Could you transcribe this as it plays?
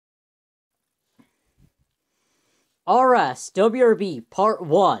RS WRB Part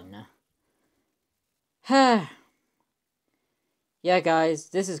 1. Yeah, guys,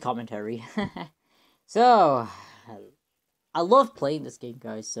 this is commentary. So, I love playing this game,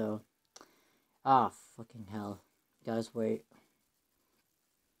 guys, so... Ah, fucking hell. Guys, wait.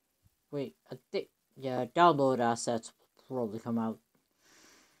 Wait, I think... Yeah, download assets probably come out.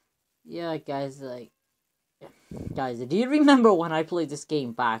 Yeah, guys, like... Guys, do you remember when I played this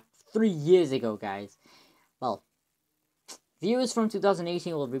game back 3 years ago, guys? Well, viewers from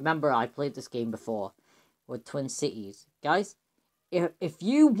 2018 will remember I played this game before with Twin Cities. Guys, if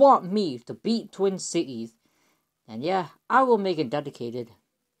you want me to beat Twin Cities, then yeah, I will make a dedicated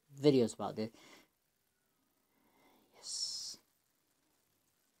videos about this. Yes.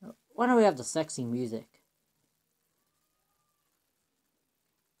 Why don't we have the sexy music?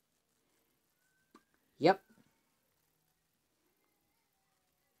 Yep.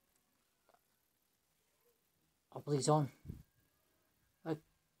 Oh, please on.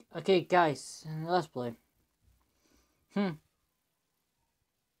 Okay, guys, let's play.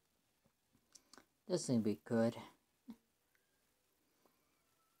 This thing be good.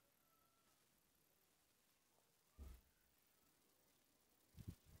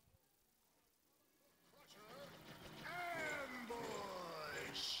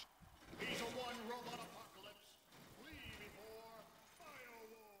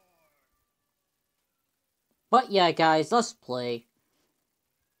 But yeah, guys, let's play.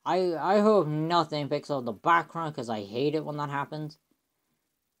 I hope nothing picks up the background because I hate it when that happens.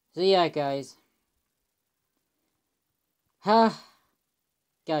 So yeah, guys.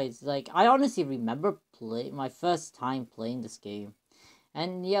 Guys, like, I honestly remember my first time playing this game.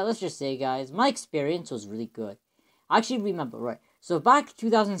 And yeah, let's just say, guys, my experience was really good. I actually remember, right? So back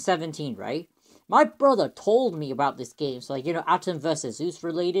 2017, right? My brother told me about this game. So, like, you know, Atom vs. Zeus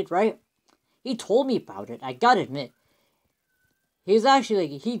related, right? He told me about it. I gotta admit. He's actually,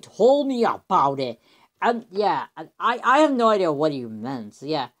 like, he told me about it. And yeah, I have no idea what he meant. So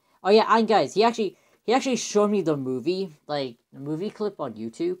yeah. Oh yeah, and guys, he actually showed me the movie, like, the movie clip on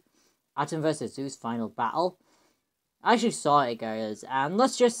YouTube. Atom vs. Zeus Final Battle. I actually saw it, guys, and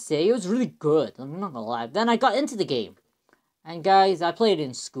let's just say it was really good. I'm not gonna lie. Then I got into the game. And guys, I played it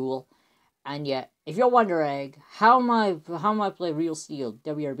in school. And yeah, if you're wondering how am I play Real Steel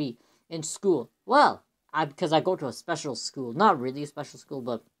WRB in school? Well, because I go to a special school. Not really a special school,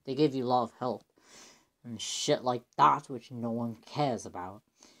 but they give you a lot of help. And shit like that, which no one cares about.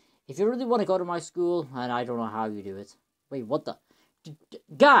 If you really want to go to my school, and I don't know how you do it. Wait, what the...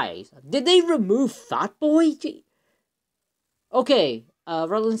 Guys, did they remove Fat Boy? Okay,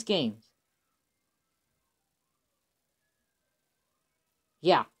 Redlands Games.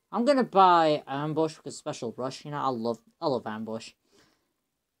 Yeah, I'm gonna buy Ambush because Special Rush. You know, I love Ambush.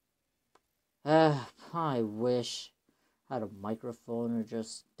 I wish I had a microphone or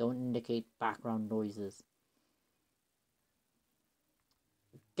just don't indicate background noises.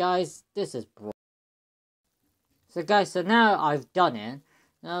 Guys, this is bro. So guys, so now I've done it.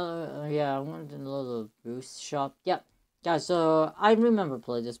 Now, yeah, I went to the little boost shop. Yep. Guys, so I remember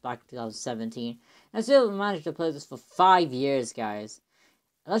playing this back in 2017. I still managed to play this for 5 years, guys.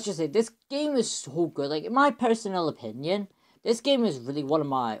 And let's just say, this game is so good. Like, in my personal opinion, this game is really one of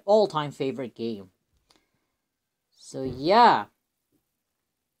my all-time favorite games. So, yeah.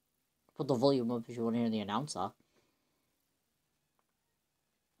 Put the volume up if you want to hear the announcer.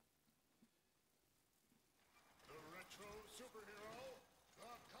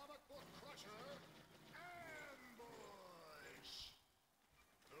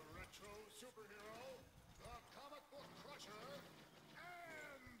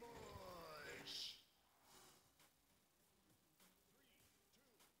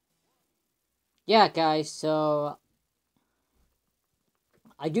 Yeah, guys, so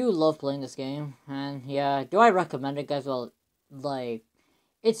I do love playing this game, and yeah, do I recommend it, guys? Well, like,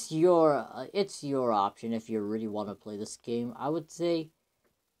 it's your option if you really want to play this game. I would say,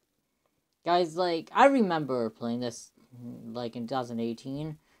 guys, like, I remember playing this, like, in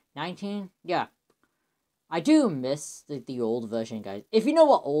 2018, 19, yeah. I do miss the old version, guys. If you know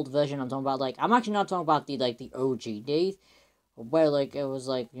what old version I'm talking about, like, I'm actually not talking about the OG days, where, like, it was,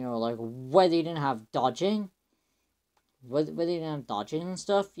 like, you know, like, where they didn't have dodging. Where they didn't have dodging and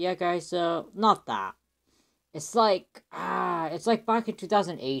stuff. Yeah, guys, so, not that. It's like back in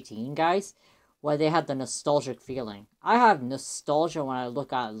 2018, guys, where they had the nostalgic feeling. I have nostalgia when I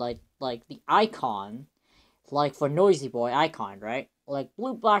look at, like the icon, like, for Noisy Boy icon, right? Like,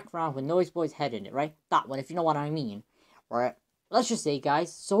 blue background with Noisy Boy's head in it, right? That one, if you know what I mean. Right? Let's just say,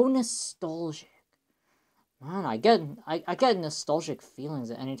 guys, so nostalgic. Man, I get nostalgic feelings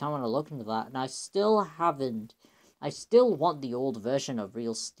at any time when I look into that, and I still haven't I still want the old version of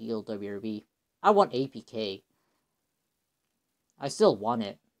Real Steel WRB. I want APK. I still want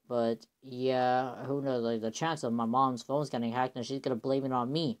it. But, yeah, who knows, like, the chance of my mom's phone's getting hacked and she's gonna blame it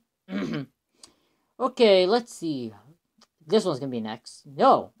on me. Okay, let's see. This one's gonna be next.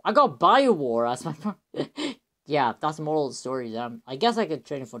 No, I got Biowar as my... Yeah, that's the moral of the story. I guess I could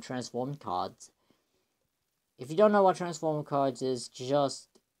trade it for Transform cards. If you don't know what Transform cards is, just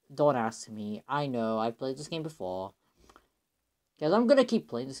don't ask me. I know, I played this game before. Because I'm gonna keep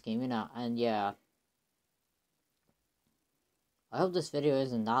playing this game, you know, and yeah. I hope this video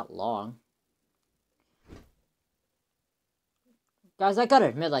isn't that long. Guys, I gotta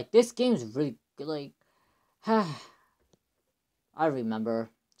admit, like, this game's really good, like... I remember.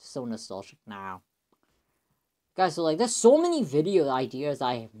 So nostalgic now. Guys, so, like, there's so many video ideas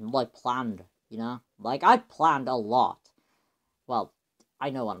I, like, planned, you know? Like, I planned a lot. Well, I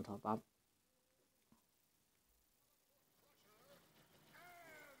know what I'm talking about.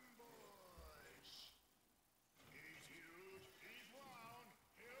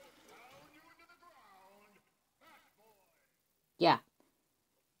 Yeah.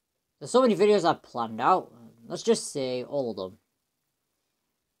 There's so many videos I planned out. Let's just say all of them.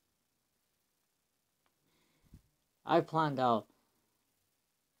 I planned out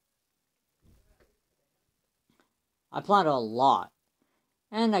a lot.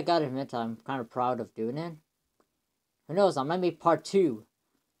 And I gotta admit, I'm kind of proud of doing it. Who knows, I might make part 2.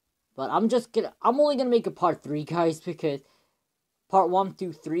 But I'm only gonna make a part 3, guys, because part 1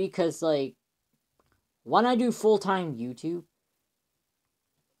 through 3, because, like, when I do full-time YouTube,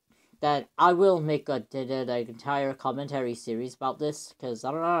 that I will make an entire commentary series about this, because,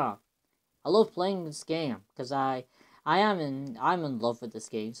 I don't know, I love playing this game, because I'm in love with this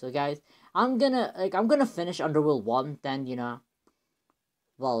game. So, guys, I'm gonna finish Underworld 1, then, you know,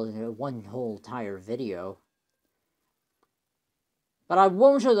 well, one whole entire video. But I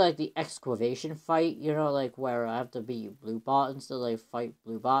won't show, like, the excavation fight, you know, like, where I have to beat Blue Bot instead of, like, fight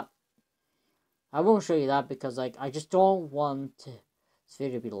Blue Bot. I won't show you that because, like, I just don't want this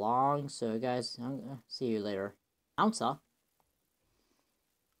video to be long. So, guys, I'm gonna see you later. Bouncer.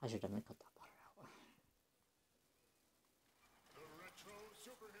 I should definitely cut that part out. The retro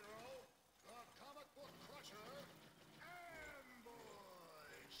superhero, the comic book crusher, Ambush.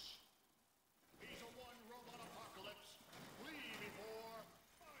 He's a one-robot apocalypse. Flee before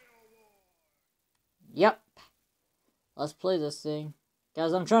Biowar. Yep. Let's play this thing.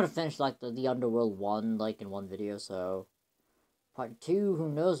 Guys, I'm trying to finish, like, the Underworld 1, like, in one video, so... Part 2, who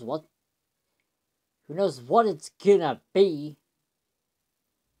knows what it's gonna be.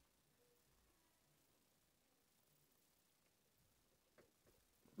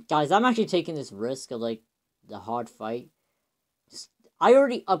 Guys, I'm actually taking this risk of, like, the hard fight. I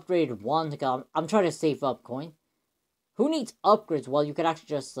already upgraded 1 because I'm trying to save up coin. Who needs upgrades? Well, you could actually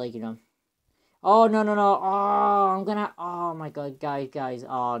just, like, you know... Oh, no. Oh, oh my god, guys.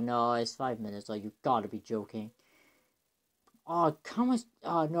 Oh, no, it's 5 minutes. Oh, you gotta be joking. Oh, come on.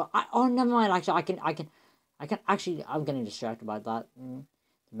 Oh, no. Oh, never mind. Actually, I can actually... I'm getting distracted by that. The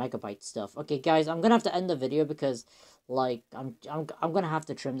megabyte stuff. Okay, guys, I'm gonna have to end the video because, like, I'm gonna have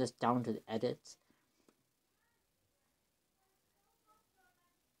to trim this down to the edits.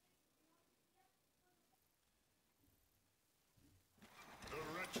 The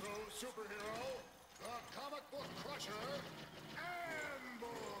retro superhero, the comic book crusher,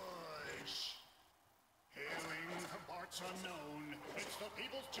 Ambush. Hailing from parts unknown, it's the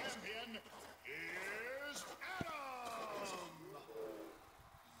people's champion. Here's Adam.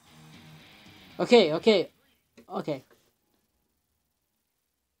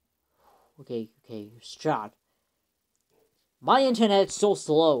 Okay, Strad. My internet's so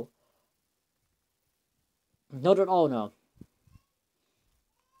slow. No.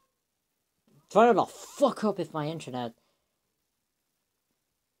 Trying to fuck up if my internet.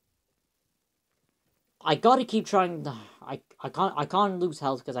 I gotta keep trying. I can't lose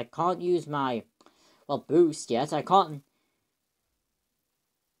health because I can't use my, well, boost yet. I can't.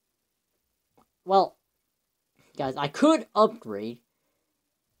 Well, guys, I could upgrade,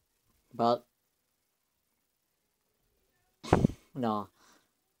 but no.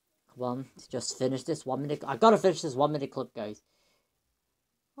 Come on, just finish this 1 minute. I gotta finish this 1 minute clip, guys.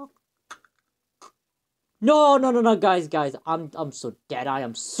 No, guys. I'm so dead. I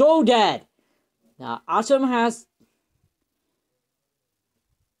am so dead. Now, Atom has...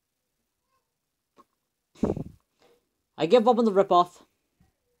 I give up on the ripoff.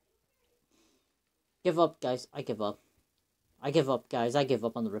 Give up, guys. I give up. Guys. I give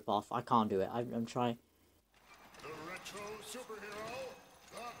up on the ripoff. I can't do it. I'm trying. The retro superhero,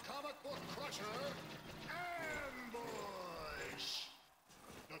 the comic book crusher, Ambush.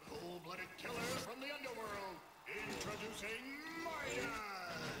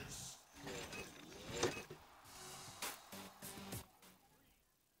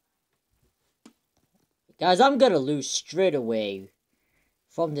 Guys, I'm gonna lose straight away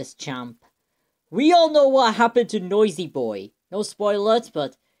from this champ. We all know what happened to Noisy Boy. No spoilers,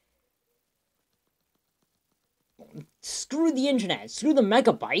 but screw the internet. Screw the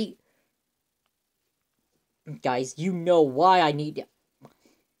megabyte. Guys, you know why I need...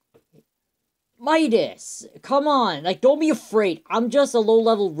 Midas, come on. Like, don't be afraid. I'm just a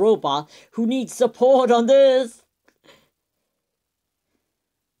low-level robot who needs support on this.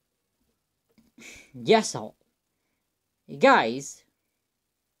 Yes, guys,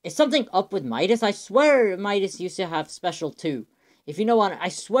 is something up with Midas? I swear Midas used to have special too. If you know what, I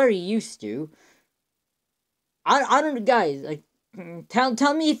swear he used to. I don't, guys, like,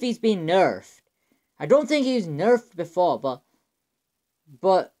 tell me if he's been nerfed. I don't think he was nerfed before,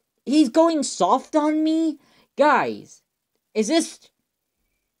 but he's going soft on me? Guys, is this...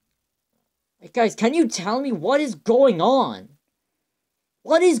 Guys, can you tell me what is going on?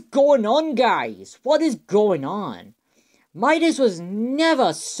 What is going on, guys? What is going on? Midas was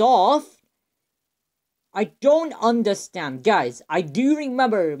never soft. I don't understand. Guys, I do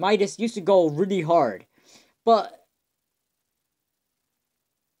remember Midas used to go really hard. But...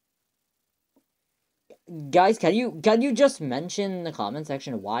 Guys, can you just mention in the comment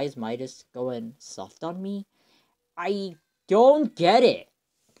section why is Midas going soft on me? I don't get it.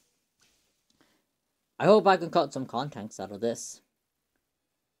 I hope I can cut some context out of this.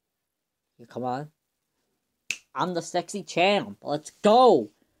 Come on. I'm the sexy champ. Let's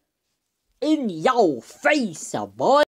go. In your face, boy.